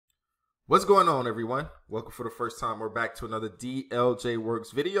What's going on, everyone? Welcome for the first time. We're back to another DLJ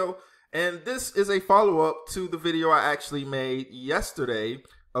Works video, and this is a follow-up to the video I actually made yesterday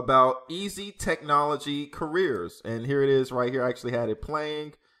about easy technology careers. And here it is right here. I actually had it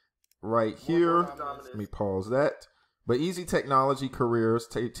playing right here. Let me pause that. But easy technology careers,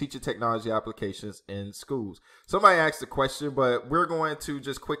 teaching technology applications in schools. Somebody asked a question, but we're going to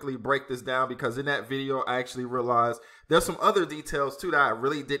just quickly break this down because in that video, I actually realized there's some other details too that I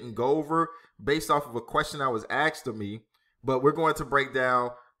really didn't go over based off of a question that was asked of me. But we're going to break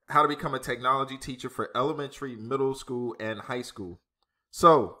down how to become a technology teacher for elementary, middle school, and high school.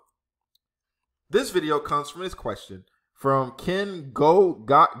 So this video comes from this question from Ken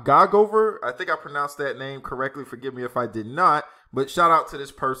Gogover. I think I pronounced that name correctly. Forgive me if I did not, but shout out to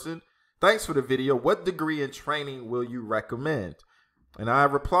this person. Thanks for the video. What degree and training will you recommend? And I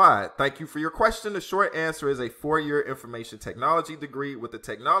replied, thank you for your question. The short answer is a 4-year information technology degree with a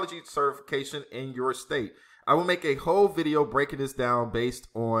technology certification in your state. I will make a whole video breaking this down based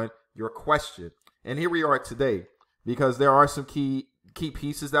on your question. And here we are today because there are some key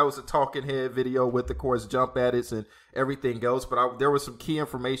pieces. That was a talking head video with, of course, jump edits and everything else. But there was some key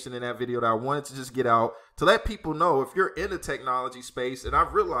information in that video that I wanted to just get out to let people know if you're in the technology space. And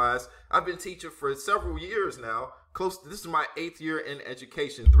I've realized I've been teaching for several years now. This is my 8th year in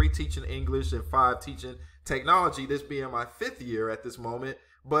education, 3 teaching English and 5 teaching technology. This being my 5th year at this moment.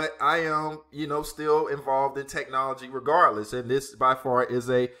 But I am, still involved in technology regardless. And this by far is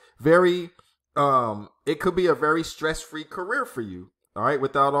a very, it could be a very stress-free career for you. All right,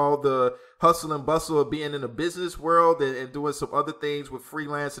 without all the hustle and bustle of being in the business world and doing some other things with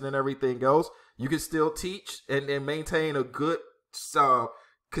freelancing and everything else, you can still teach and maintain a good,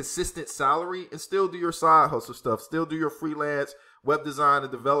 consistent salary and still do your side hustle stuff, still do your freelance web design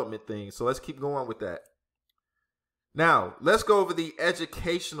and development things. So let's keep going with that. Now, let's go over the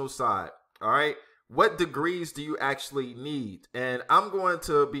educational side. All right, what degrees do you actually need? And I'm going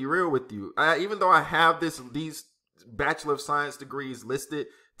to be real with you. Even though I have these Bachelor of Science degrees listed,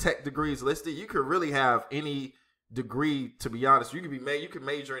 tech degrees listed, you could really have any degree, to be honest. You could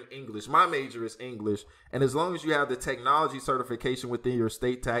major in English. My major is English, and as long as you have the technology certification within your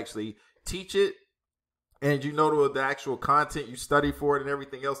state to actually teach it, and you know the actual content you study for it and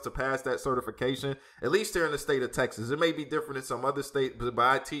everything else to pass that certification, at least here in the state of Texas. It may be different in some other state, but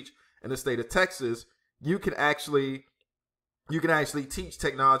I teach in the state of Texas. You can actually teach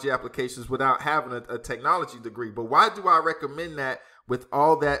technology applications without having a technology degree. But why do I recommend that with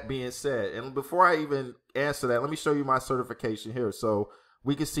all that being said? And before I even answer that, let me show you my certification here. So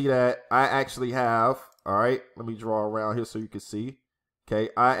we can see that I actually have, all right, let me draw around here so you can see. Okay,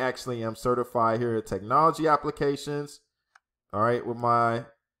 I actually am certified here in technology applications. All right,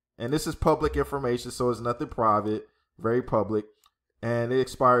 and this is public information, so it's nothing private, very public. And it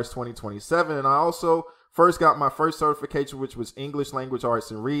expires 2027. And I also first got my first certification, which was English Language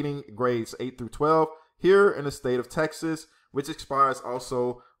Arts and Reading, grades 8 through 12, here in the state of Texas, which expires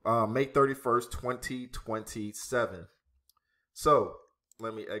also May 31st, 2027. So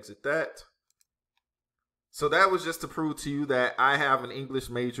let me exit that. So that was just to prove to you that I have an English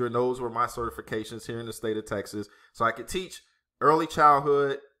major, and those were my certifications here in the state of Texas. So I could teach early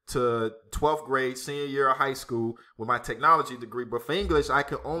childhood to 12th grade, senior year of high school with my technology degree. But for English, I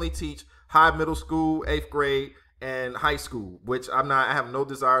can only teach high middle school, 8th grade, and high school, which I have no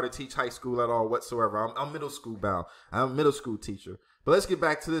desire to teach high school at all whatsoever. I'm middle school bound. I'm a middle school teacher. But let's get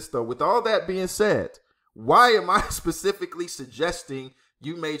back to this though. With all that being said, why am I specifically suggesting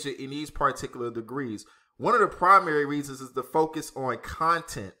you major in these particular degrees? One of the primary reasons is the focus on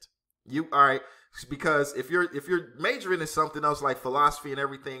content. Because if you're majoring in something else like philosophy and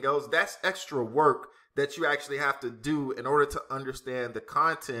everything else, that's extra work that you actually have to do in order to understand the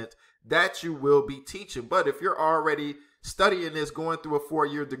content that you will be teaching. But if you're already studying this, going through a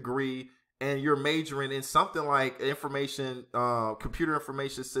 4-year degree, and you're majoring in something like computer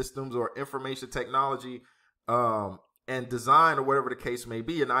information systems or information technology and design or whatever the case may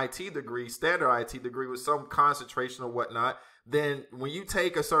be, an IT degree, standard IT degree with some concentration or whatnot, then when you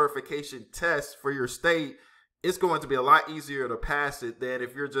take a certification test for your state, it's going to be a lot easier to pass it than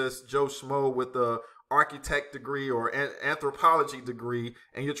if you're just Joe Schmo with a architect degree or anthropology degree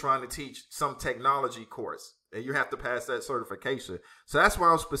and you're trying to teach some technology course and you have to pass that certification. So that's why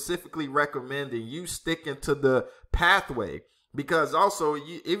I'm specifically recommending you sticking to the pathway, because also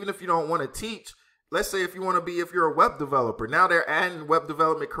even if you don't want to teach, let's say if you're a web developer, now they're adding web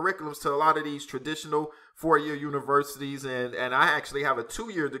development curriculums to a lot of these traditional 4-year universities. And I actually have a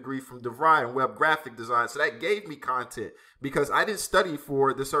 2-year degree from DeVry in web graphic design. So that gave me content because I didn't study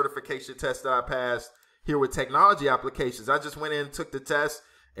for the certification test that I passed here with technology applications. I just went in, took the test,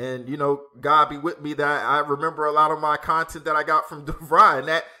 And, you know, God be with me that I remember a lot of my content that I got from DeVry, and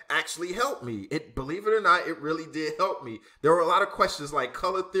that actually helped me. Believe it or not, it really did help me. There were a lot of questions like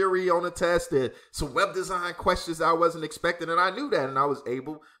color theory on the test and some web design questions that I wasn't expecting, and I knew that, and I was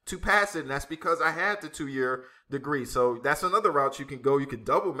able to pass it, and that's because I had the 2-year degree. So that's another route you can go. You can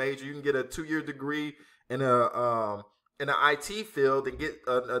double major. You can get a 2-year degree in the IT field and get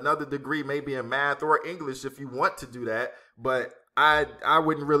another degree maybe in math or English if you want to do that. But I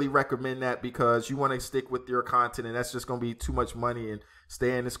wouldn't really recommend that because you want to stick with your content, and that's just going to be too much money and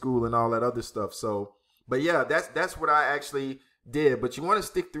staying in school and all that other stuff. So, but yeah, that's what I actually did. But you want to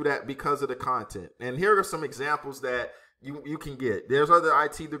stick through that because of the content. And here are some examples that you can get. There's other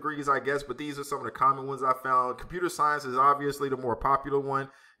IT degrees, I guess, but these are some of the common ones I found. Computer science is obviously the more popular one.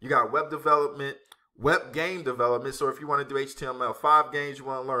 You got web development, web game development. So if you want to do HTML5 games, you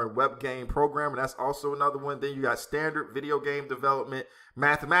want to learn web game programming, that's also another one. Then you got standard video game development,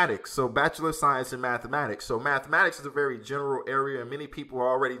 mathematics. So bachelor of science in mathematics. So mathematics is a very general area, and many people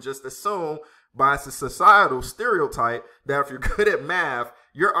already just assume by a societal stereotype that if you're good at math,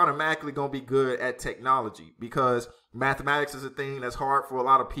 you're automatically going to be good at technology, because mathematics is a thing that's hard for a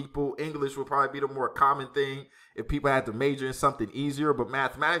lot of people. English will probably be the more common thing if people had to major in something easier, but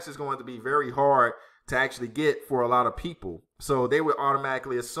mathematics is going to be very hard to actually get for a lot of people. So they would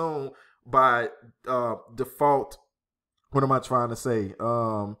automatically assume by default, what am I trying to say?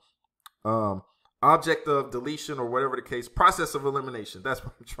 Object of deletion, or whatever the case, process of elimination. That's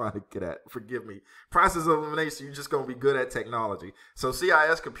what I'm trying to get at. Forgive me. Process of elimination, you're just going to be good at technology. So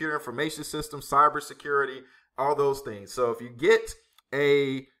CIS, computer information systems, cybersecurity, all those things. So if you get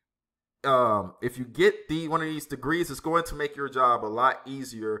one of these degrees, it's going to make your job a lot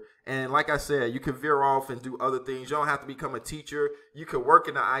easier. And like I said, you can veer off and do other things. You don't have to become a teacher. You can work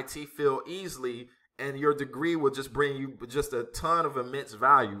in the IT field easily, and your degree will just bring you just a ton of immense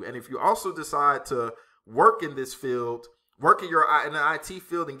value. And if you also decide to work in this field, work in the IT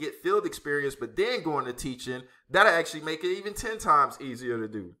field and get field experience, but then go into teaching, that'll actually make it even 10 times easier to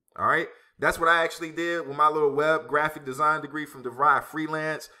do. All right. That's what I actually did with my little web graphic design degree from DeVry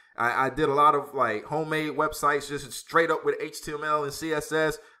freelance. I did a lot of like homemade websites, just straight up with HTML and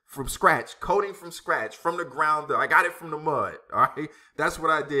CSS from scratch, coding from scratch, from the ground up. I got it from the mud. All right. That's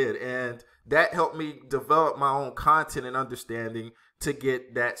what I did. And that helped me develop my own content and understanding to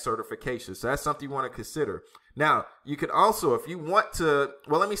get that certification. So that's something you want to consider. Now, you can also, if you want to,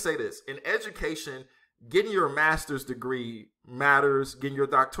 well, let me say this. In education, getting your master's degree matters. Getting your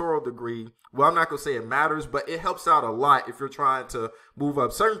doctoral degree, well, I'm not going to say it matters, but it helps out a lot if you're trying to move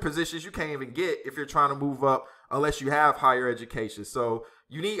up. Certain positions you can't even get if you're trying to move up unless you have higher education. So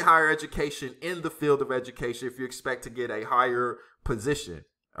you need higher education in the field of education if you expect to get a higher position.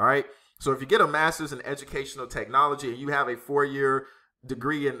 All right. So if you get a master's in educational technology and you have a 4-year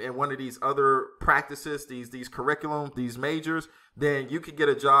degree in one of these other practices, these curriculum, these majors, then you could get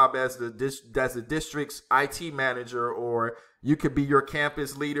a job as the district's IT manager, or you could be your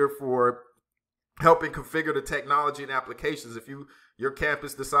campus leader for helping configure the technology and applications. If your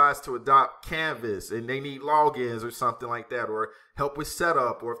campus decides to adopt Canvas and they need logins or something like that, or help with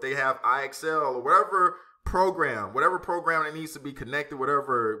setup, or if they have IXL or whatever program that needs to be connected,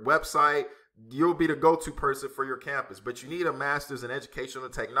 whatever website, you'll be the go-to person for your campus. But you need a master's in educational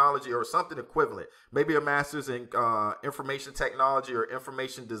technology or something equivalent. Maybe a master's in information technology or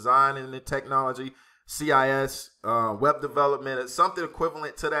information design in the technology, CIS, web development, something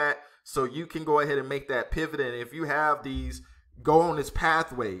equivalent to that, so you can go ahead and make that pivot. And if you have go on this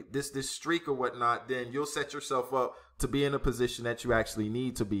pathway, this streak or whatnot, then you'll set yourself up to be in a position that you actually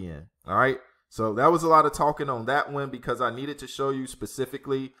need to be in. All right. So that was a lot of talking on that one because I needed to show you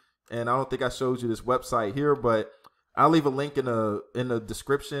specifically, and I don't think I showed you this website here, but I'll leave a link in the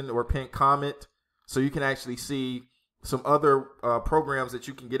description or pinned comment so you can actually see some other programs that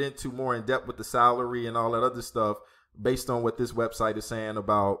you can get into more in depth with the salary and all that other stuff based on what this website is saying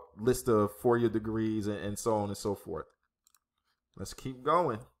about list of 4-year degrees and so on and so forth. Let's keep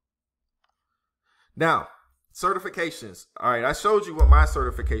going. Now, certifications. All right, I showed you what my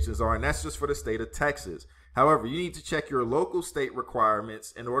certifications are, and that's just for the state of Texas. However, you need to check your local state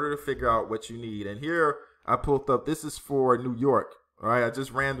requirements in order to figure out what you need. And here I pulled up, this is for New York. All right, I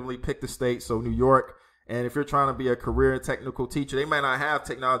just randomly picked a state, so New York. And if you're trying to be a career technical teacher, they might not have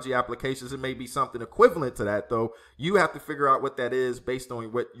technology applications. It may be something equivalent to that, though. You have to figure out what that is based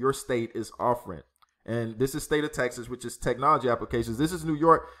on what your state is offering. And this is state of Texas, which is technology applications. This is New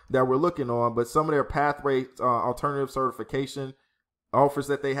York that we're looking on, but some of their pathway alternative certification offers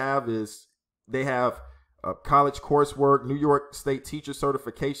that they have is they have college coursework, New York State teacher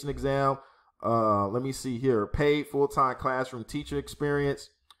certification exam. Let me see here. Paid full-time classroom teacher experience.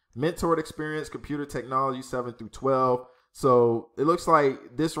 mentored experience, computer technology 7 through 12. So it looks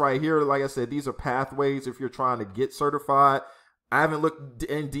like this right here, like I said, these are pathways if you're trying to get certified. I haven't looked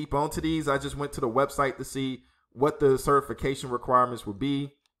in deep onto these. I just went to the website to see what the certification requirements would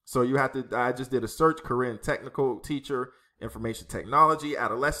be. So you have to, I just did a search, career and technical teacher, information technology,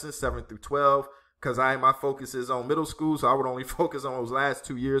 adolescents 7 through 12, because my focus is on middle school, so I would only focus on those last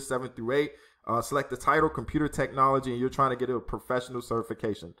 2 years, 7 through 8. Select the title, computer technology, and you're trying to get a professional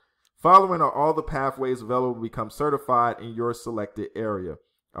certification. Following are all the pathways available to become certified in your selected area.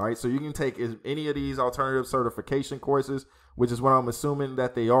 All right, so you can take any of these alternative certification courses, which is what I'm assuming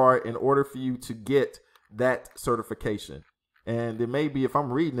that they are, in order for you to get that certification. And it may be, if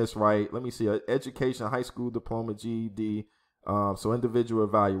I'm reading this right, let me see, education, high school diploma, GED, so individual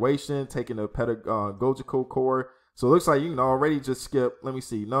evaluation, taking a pedagogical core. So it looks like you can already just skip, let me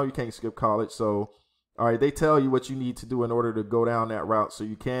see, no, you can't skip college. So, all right, they tell you what you need to do in order to go down that route so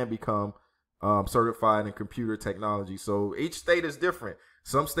you can become certified in computer technology. So each state is different.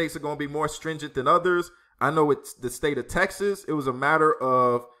 Some states are going to be more stringent than others. I know it's the state of Texas. It was a matter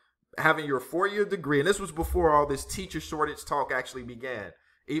of having your 4-year degree, and this was before all this teacher shortage talk actually began.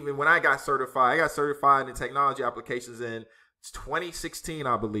 Even when I got certified in technology applications in 2016,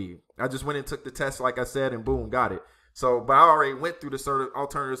 I believe. I just went and took the test, like I said, and boom, got it. So, but I already went through the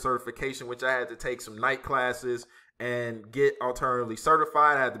alternative certification, which I had to take some night classes and get alternatively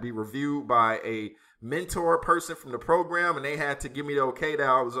certified. I had to be reviewed by a mentor person from the program, and they had to give me the okay that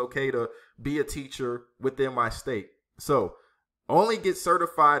I was okay to be a teacher within my state. So only get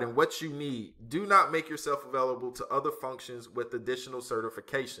certified in what you need. Do not make yourself available to other functions with additional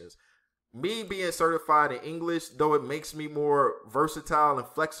certifications. Me being certified in English, though it makes me more versatile and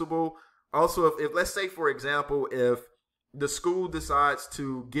flexible. Also, if let's say, for example, if the school decides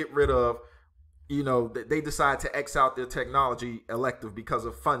to get rid of, they decide to X out their technology elective because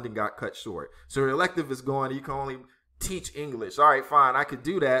of funding got cut short. So your elective is going, you can only teach English. All right, fine, I could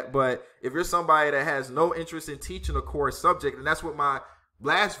do that. But if you're somebody that has no interest in teaching a core subject, and that's what my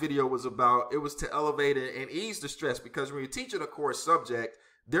last video was about, it was to elevate and ease the stress, because when you're teaching a core subject,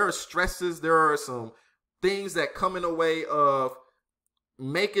 there are stresses, there are some things that come in the way of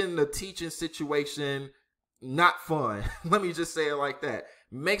making the teaching situation not fun. Let me just say it like that.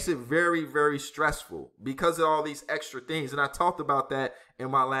 Makes it very, very stressful because of all these extra things. And I talked about that in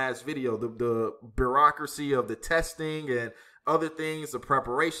my last video, the bureaucracy of the testing and other things, the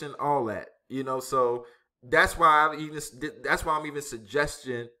preparation, all that, so that's why I'm even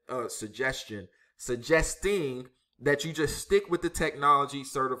suggesting that you just stick with the technology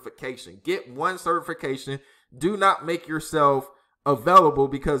certification. Get one certification. Do not make yourself available,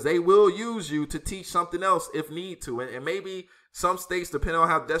 because they will use you to teach something else if need to. And maybe some states, depending on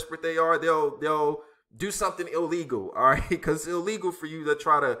how desperate they are, they'll do something illegal, all right? Because it's illegal for you to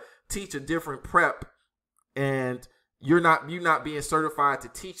try to teach a different prep, and you're not being certified to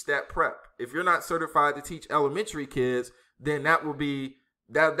teach that prep. If you're not certified to teach elementary kids, then that'll be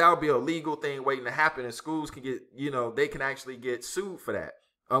a legal thing waiting to happen, and schools can get, they can actually get sued for that,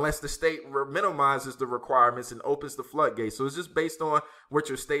 unless the state minimizes the requirements and opens the floodgates. So it's just based on what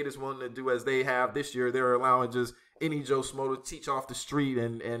your state is willing to do. As they have this year, they're allowing just any Joe Smo to teach off the street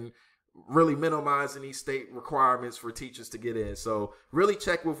and really minimizing these state requirements for teachers to get in. So really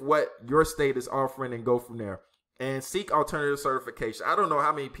check with what your state is offering and go from there. And seek alternative certification. I don't know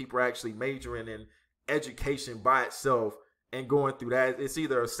how many people are actually majoring in education by itself and going through that. It's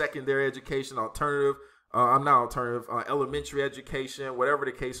either a secondary education, elementary education, whatever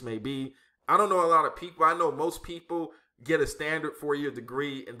the case may be. I don't know a lot of people. I know most people get a standard 4-year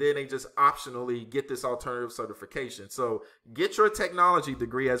degree, and then they just optionally get this alternative certification. So get your technology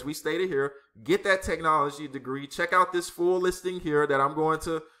degree, as we stated here. Get that technology degree. Check out this full listing here that I'm going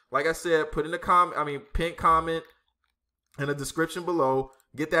to, like I said, put in the pinned comment in the description below.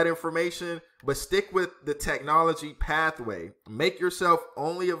 Get that information, but stick with the technology pathway. Make yourself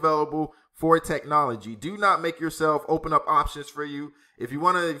only available for technology. Do not make yourself open up options for you. If you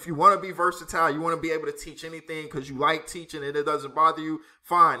want to be versatile, you want to be able to teach anything because you like teaching and it doesn't bother you,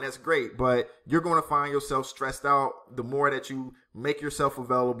 fine, that's great. But you're going to find yourself stressed out the more that you make yourself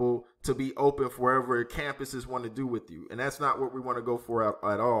available to be open for wherever campuses want to do with you. And that's not what we want to go for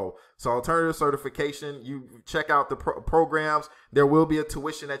at all. So alternative certification, you check out the programs. There will be a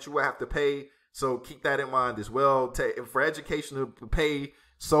tuition that you will have to pay. So keep that in mind as well. For education to pay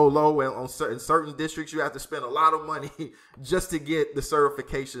so low, and in certain districts, you have to spend a lot of money just to get the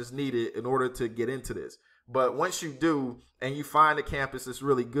certifications needed in order to get into this. But once you do, and you find a campus that's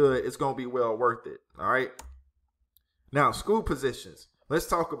really good, it's going to be well worth it. All right. Now, school positions. Let's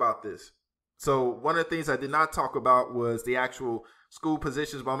talk about this. So one of the things I did not talk about was the actual school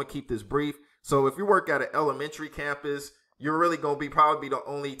positions, but I'm going to keep this brief. So if you work at an elementary campus, you're really going to be probably the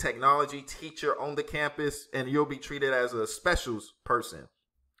only technology teacher on the campus, and you'll be treated as a specials person.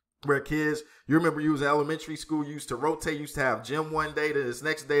 Where kids, you remember you was in elementary school, you used to rotate, you used to have gym one day, then this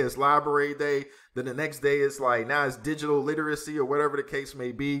next day is library day, then the next day is like, now it's digital literacy or whatever the case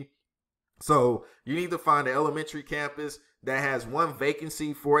may be. So you need to find an elementary campus that has one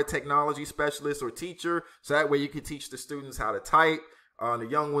vacancy for a technology specialist or teacher. So that way you can teach the students how to type, the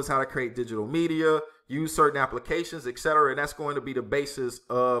young ones how to create digital media, use certain applications, etc. And that's going to be the basis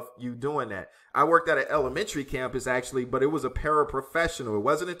of you doing that. I worked at an elementary campus actually, but it was a paraprofessional. It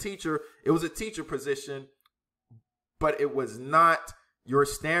wasn't a teacher. It was a teacher position, but it was not your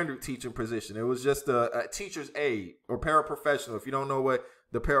standard teaching position. It was just a teacher's aide or paraprofessional. If you don't know what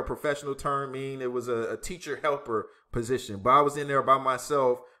the paraprofessional term mean, it was a teacher helper position. But I was in there by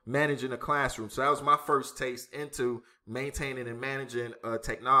myself managing a classroom. So that was my first taste into maintaining and managing a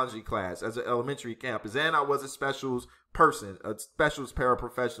technology class as an elementary campus. And I was a specials person, a specials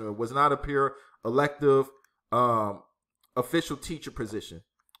paraprofessional. It was not a pure elective official teacher position.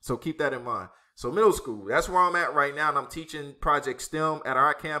 So keep that in mind. So middle school, that's where I'm at right now. And I'm teaching Project STEM at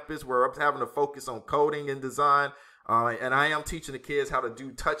our campus, where I'm having to focus on coding and design. And I am teaching the kids how to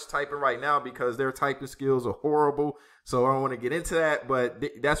do touch typing right now because their typing skills are horrible. So I don't want to get into that, but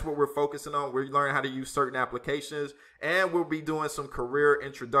that's what we're focusing on. We're learning how to use certain applications, and we'll be doing some career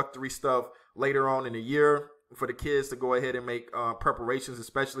introductory stuff later on in the year for the kids to go ahead and make preparations,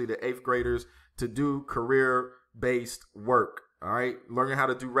 especially the 8th graders, to do career-based work. All right, learning how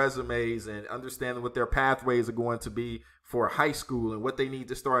to do resumes and understanding what their pathways are going to be for high school and what they need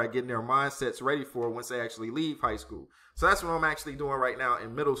to start getting their mindsets ready for once they actually leave high school. So that's what I'm actually doing right now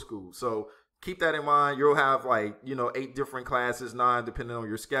in middle school. So keep that in mind. You'll have 8 different classes, 9 depending on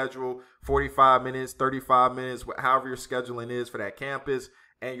your schedule, 45 minutes, 35 minutes, however your scheduling is for that campus,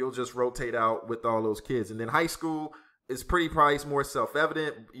 and you'll just rotate out with all those kids. And then high school is probably more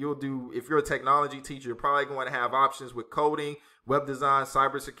self-evident. If you're a technology teacher, you're probably going to have options with coding, web design,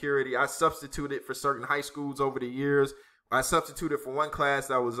 cybersecurity. I substituted for certain high schools over the years. I substituted for one class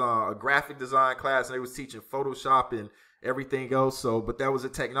that was a graphic design class, and they was teaching Photoshop and everything else. But that was a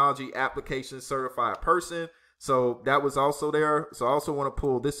technology application certified person. So that was also there. So I also want to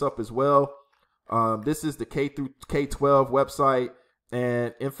pull this up as well. This is the K through K-12 website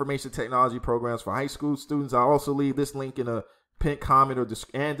and information technology programs for high school students. I'll also leave this link in a pinned comment or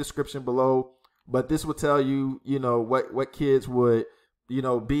description below. But this will tell you, what kids would,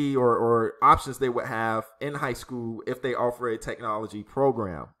 be or options they would have in high school if they offer a technology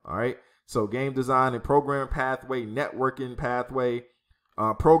program. All right. So game design and program pathway, networking pathway,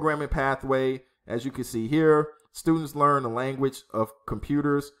 programming pathway. As you can see here, students learn the language of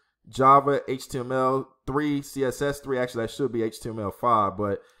computers, Java, HTML3, CSS3. Actually, that should be HTML5.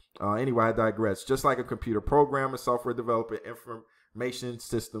 But anyway, I digress. Just like a computer programmer, software developer, information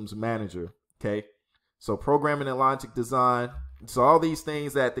systems manager. Okay. So programming and logic design. So all these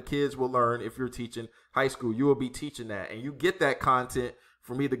things that the kids will learn if you're teaching high school, you will be teaching that. And you get that content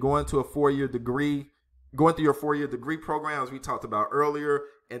from either going to a 4-year degree, going through your 4-year degree program, as we talked about earlier,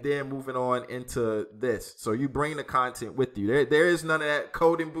 and then moving on into this. So you bring the content with you. There is none of that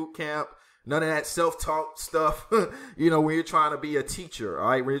coding boot camp, none of that self-taught stuff, when you're trying to be a teacher, all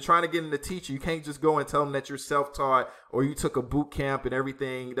right? When you're trying to get into teacher, you can't just go and tell them that you're self-taught or you took a boot camp and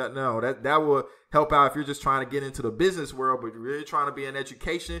everything. No, that will help out if you're just trying to get into the business world, but you're really trying to be in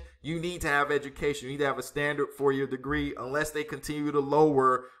education. You need to have education. You need to have a standard 4-year degree unless they continue to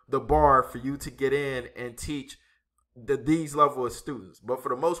lower the bar for you to get in and teach these level of students. But for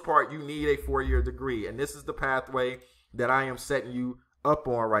the most part, you need a 4-year degree. And this is the pathway that I am setting you up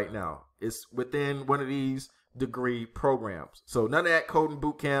on right now. It's within one of these degree programs. So none of that coding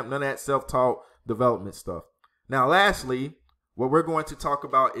boot camp, none of that self-taught development stuff. Now, lastly, what we're going to talk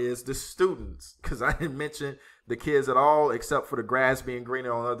about is the students, because I didn't mention the kids at all, except for the grass being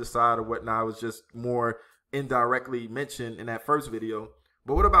greener on the other side or whatnot. It was just more indirectly mentioned in that first video.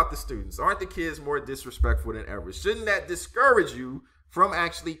 But what about the students? Aren't the kids more disrespectful than ever? Shouldn't that discourage you from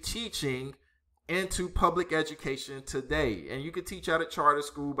actually teaching into public education today? And you can teach at a charter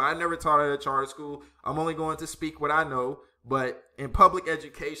school, but I never taught at a charter school. I'm only going to speak what I know, but in public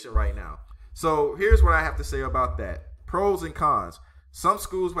education right now. So here's what I have to say about that. Pros and cons. Some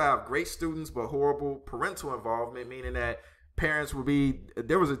schools will have great students, but horrible parental involvement, meaning that parents will be,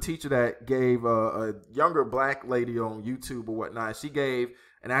 there was a teacher that gave a younger black lady on YouTube or whatnot. She gave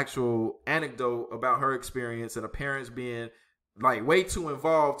an actual anecdote about her experience and the parents being like way too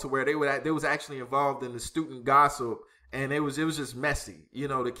involved to where they was actually involved in the student gossip and it was just messy. You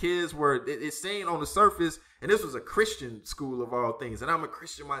know, the kids were, it seemed on the surface, and this was a Christian school of all things, and I'm a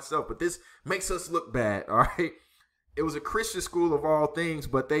Christian myself, but this makes us look bad, all right? It was a Christian school of all things,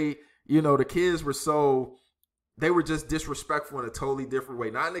 but they, you know, the kids were they were just disrespectful in a totally different way,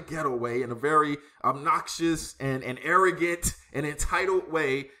 not in a ghetto way, in a very obnoxious and arrogant and entitled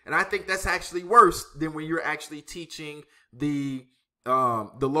way. And I think that's actually worse than when you're actually teaching the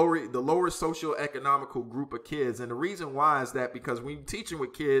lower socio-economical group of kids. And the reason why is that because when you're teaching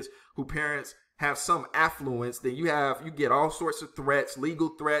with kids who parents have some affluence, then you get all sorts of threats, legal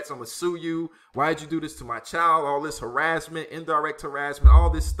threats. I'm gonna sue you. Why'd you do this to my child? All this harassment, indirect harassment, all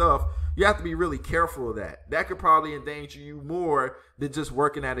this stuff. You have to be really careful of that. That could probably endanger you more than just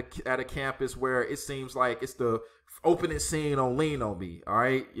working at a campus where it seems like it's the opening scene on Lean on Me. All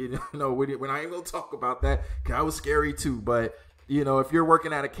right, you know, when I ain't gonna talk about that, because I was scary too. But you know, if you're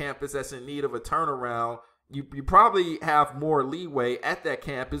working at a campus that's in need of a turnaround, you probably have more leeway at that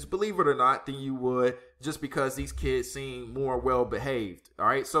campus, believe it or not, than you would just because these kids seem more well behaved. All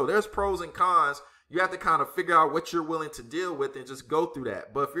right, so there's pros and cons. You have to kind of figure out what you're willing to deal with and just go through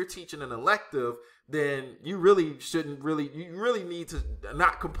that. But if you're teaching an elective, then you really need to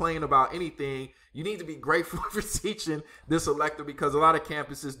not complain about anything. You need to be grateful for teaching this elective, because a lot of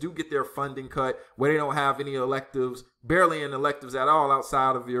campuses do get their funding cut where they don't have any electives, barely any electives at all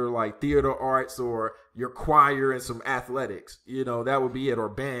outside of your like theater arts or your choir and some athletics. You know, that would be it, or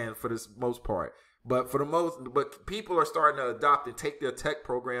band for the most part. But people are starting to adopt and take their tech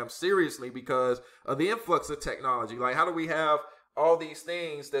programs seriously because of the influx of technology. Like, how do we have all these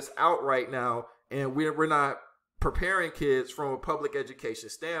things that's out right now, and we're not preparing kids from a public education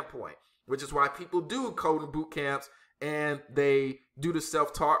standpoint, which is why people do coding boot camps and they do the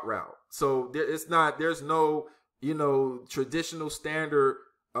self-taught route. So there's no, you know, traditional standard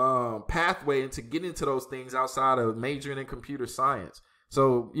pathway into getting into those things outside of majoring in computer science.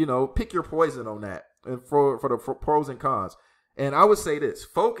 So, you know, pick your poison on that, and for the pros and cons. And I would say this: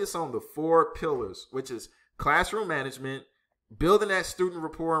 focus on the 4 pillars, which is classroom management, building that student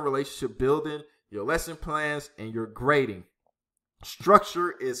rapport and relationship building, your lesson plans, and your grading.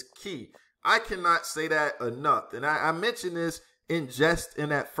 Structure is key. I cannot say that enough. And I mentioned this in jest in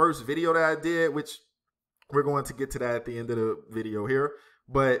that first video that I did, which we're going to get to that at the end of the video here.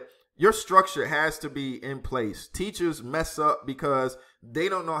 But your structure has to be in place. Teachers mess up because they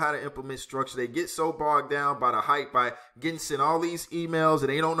don't know how to implement structure. They get so bogged down by the hype, by getting sent all these emails, and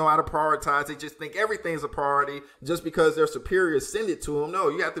they don't know how to prioritize. They just think everything's a priority just because their superiors send it to them. No,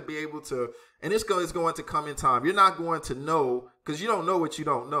 you have to be able to, and it's going to come in time. You're not going to know because you don't know what you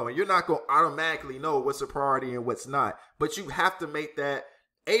don't know, and you're not going to automatically know what's a priority and what's not. But you have to make that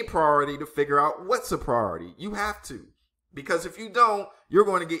a priority to figure out what's a priority. You have to. Because if you don't, you're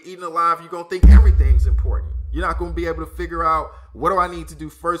going to get eaten alive. You're going to think everything's important. You're not going to be able to figure out, what do I need to do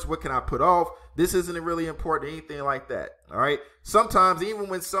first? What can I put off? This isn't really important, anything like that. All right. Sometimes, even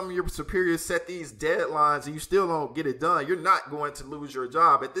when some of your superiors set these deadlines and you still don't get it done, you're not going to lose your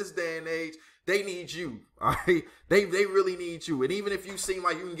job. At this day and age, they need you. All right. They really need you. And even if you seem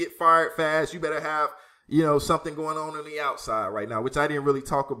like you can get fired fast, you better have, you know, something going on the outside right now, which I didn't really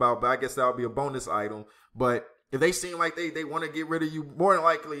talk about, but I guess that'll be a bonus item. But if they seem like they want to get rid of you, more than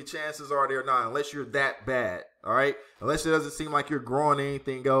likely chances are they're not, unless you're that bad. All right. Unless it doesn't seem like you're growing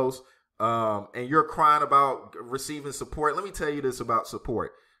anything else, and you're crying about receiving support. Let me tell you this about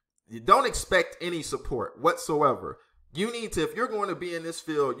support. You don't expect any support whatsoever. You need to, if you're going to be in this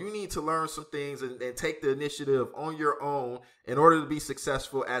field, you need to learn some things and take the initiative on your own in order to be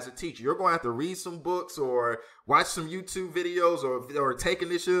successful as a teacher. You're going to have to read some books or watch some YouTube videos or take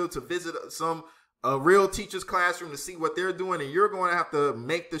initiative to visit a real teacher's classroom to see what they're doing, and you're going to have to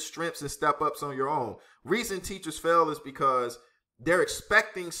make the strengths and step ups on your own. Reason teachers fail is because they're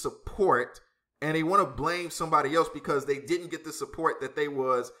expecting support and they want to blame somebody else because they didn't get the support that they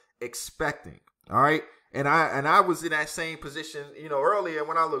was expecting. All right. And I was in that same position, you know, earlier.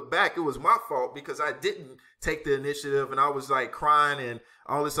 When I look back, it was my fault because I didn't take the initiative, and I was like crying and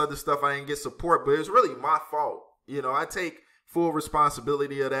all this other stuff. I didn't get support, but it was really my fault. You know, I take full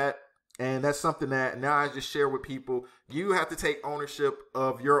responsibility of that. And that's something that now I just share with people. You have to take ownership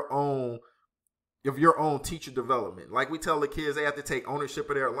of your own teacher development. Like we tell the kids, they have to take ownership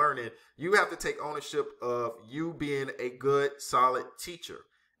of their learning. You have to take ownership of you being a good, solid teacher.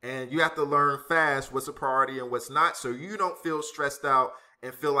 And you have to learn fast what's a priority and what's not, so you don't feel stressed out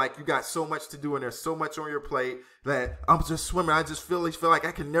and feel like you got so much to do and there's so much on your plate that I'm just swimming. I just feel like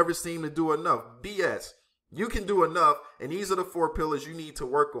I can never seem to do enough. BS. You can do enough, and these are the 4 pillars you need to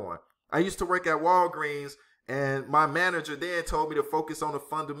work on. I used to work at Walgreens, and my manager then told me to focus on the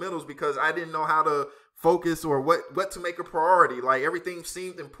fundamentals because I didn't know how to focus or what to make a priority. Like everything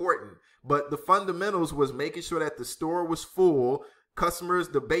seemed important, but the fundamentals was making sure that the store was full. Customers,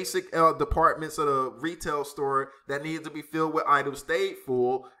 the basic departments of the retail store that needed to be filled with items stayed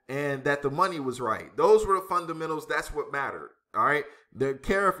full, and that the money was right. Those were the fundamentals. That's what mattered. All right. They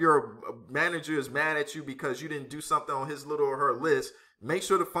care if your manager is mad at you because you didn't do something on his little or her list. Make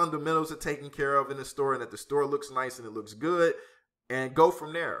sure the fundamentals are taken care of in the store and that the store looks nice and it looks good, and go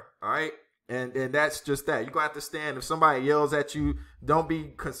from there. All right. And that's just that. You're going to have to stand. If somebody yells at you, don't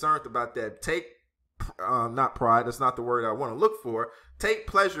be concerned about that. Take not pride, that's not the word I want to look for. Take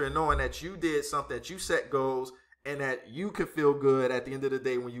pleasure in knowing that you did something, that you set goals, and that you can feel good at the end of the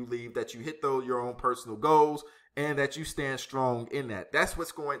day when you leave, that you hit your own personal goals, and that you stand strong in that. That's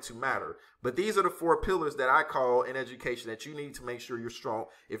what's going to matter. But these are the 4 pillars that I call in education that you need to make sure you're strong.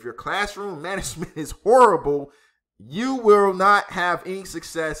 If your classroom management is horrible, you will not have any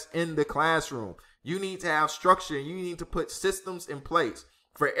success in the classroom. You need to have structure, and you need to put systems in place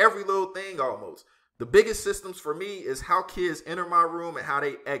for every little thing almost. The biggest systems for me is how kids enter my room and how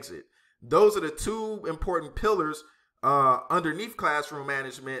they exit. Those are the 2 important pillars underneath classroom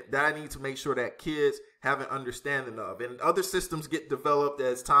management that I need to make sure that kids have an understanding of. And other systems get developed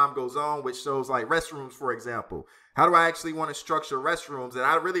as time goes on, which shows like restrooms, for example. How do I actually want to structure restrooms?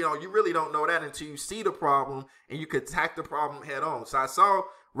 And you really don't know that until you see the problem and you could attack the problem head on. So I saw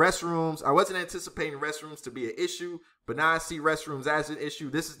restrooms. I wasn't anticipating restrooms to be an issue, but now I see restrooms as an issue.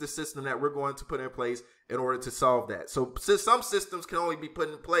 This is the system that we're going to put in place in order to solve that. So some systems can only be put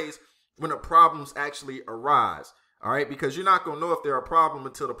in place when the problems actually arise. All right, because you're not going to know if they're a problem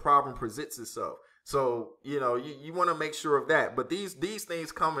until the problem presents itself. So, you want to make sure of that. But these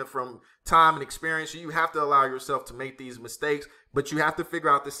things coming from time and experience, you have to allow yourself to make these mistakes, but you have to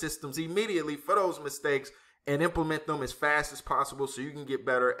figure out the systems immediately for those mistakes and implement them as fast as possible so you can get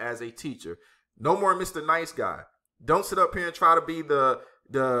better as a teacher. No more Mr. Nice Guy. Don't sit up here and try to be the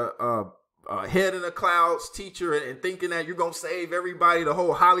head in the clouds teacher and thinking that you're going to save everybody, the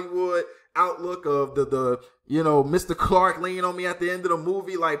whole Hollywood outlook of the Mr. Clark leaning on me at the end of the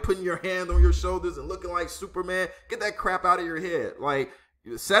movie, like putting your hand on your shoulders and looking like Superman. Get that crap out of your head. Like,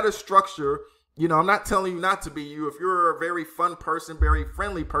 set a structure. I'm not telling you not to be you. If you're a very fun person, very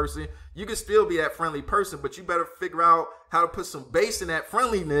friendly person, you can still be that friendly person, but you better figure out how to put some bass in that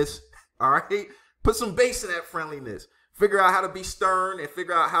friendliness. All right. Put some bass in that friendliness. Figure out how to be stern and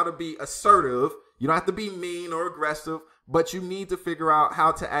figure out how to be assertive. You don't have to be mean or aggressive, but you need to figure out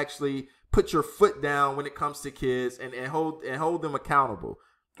how to actually put your foot down when it comes to kids and hold them accountable.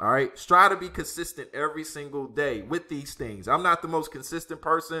 All right. Strive to be consistent every single day with these things. I'm not the most consistent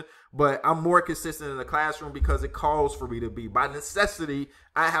person, but I'm more consistent in the classroom because it calls for me to be. By necessity,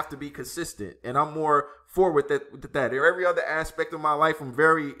 I have to be consistent, and I'm more forward with that. Every other aspect of my life, I'm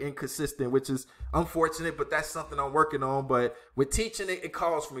very inconsistent, which is unfortunate, but that's something I'm working on. But with teaching, it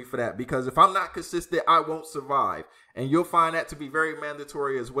calls for me for that, because if I'm not consistent, I won't survive. And you'll find that to be very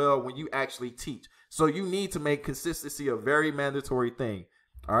mandatory as well when you actually teach. So you need to make consistency a very mandatory thing.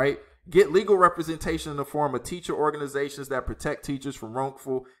 All right. Get legal representation in the form of teacher organizations that protect teachers from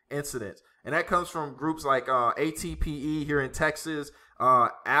wrongful incidents. And that comes from groups like ATPE here in Texas.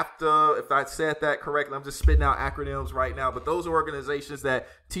 AFTA, if I said that correctly, I'm just spitting out acronyms right now. But those are organizations that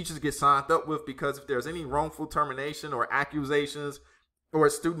teachers get signed up with, because if there's any wrongful termination or accusations or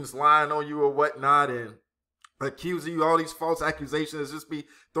students lying on you or whatnot and accusing you, all these false accusations just be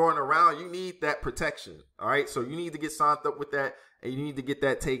throwing around, you need that protection. All right. So you need to get signed up with that, and you need to get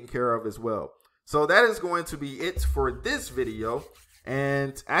that taken care of as well. So that is going to be it for this video.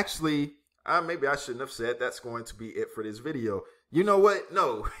 And actually, maybe I shouldn't have said that's going to be it for this video. You know what?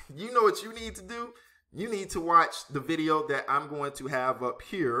 No, you know what you need to do? You need to watch the video that I'm going to have up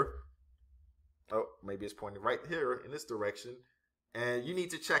here. Oh, maybe it's pointing right here in this direction. And you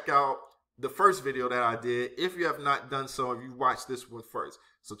need to check out the first video that I did if you have not done so, if you watched this one first.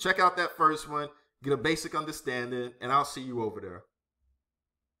 So check out that first one, get a basic understanding, and I'll see you over there.